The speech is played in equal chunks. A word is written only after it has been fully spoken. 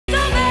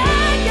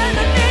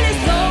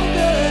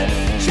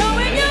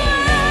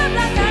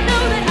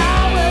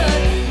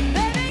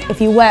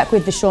If you work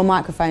with the Shure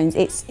microphones,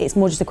 it's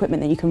more just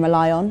equipment that you can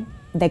rely on.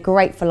 They're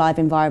great for live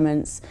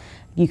environments.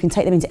 You can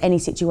take them into any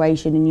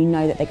situation and you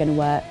know that they're going to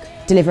work,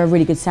 deliver a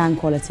really good sound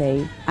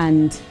quality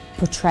and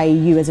portray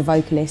you as a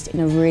vocalist in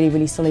a really,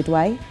 really solid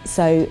way.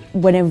 So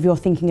whenever you're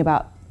thinking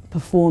about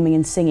performing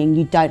and singing,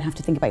 you don't have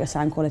to think about your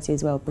sound quality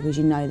as well, because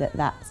you know that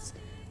that's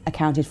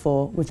accounted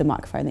for with the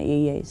microphone that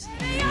you use.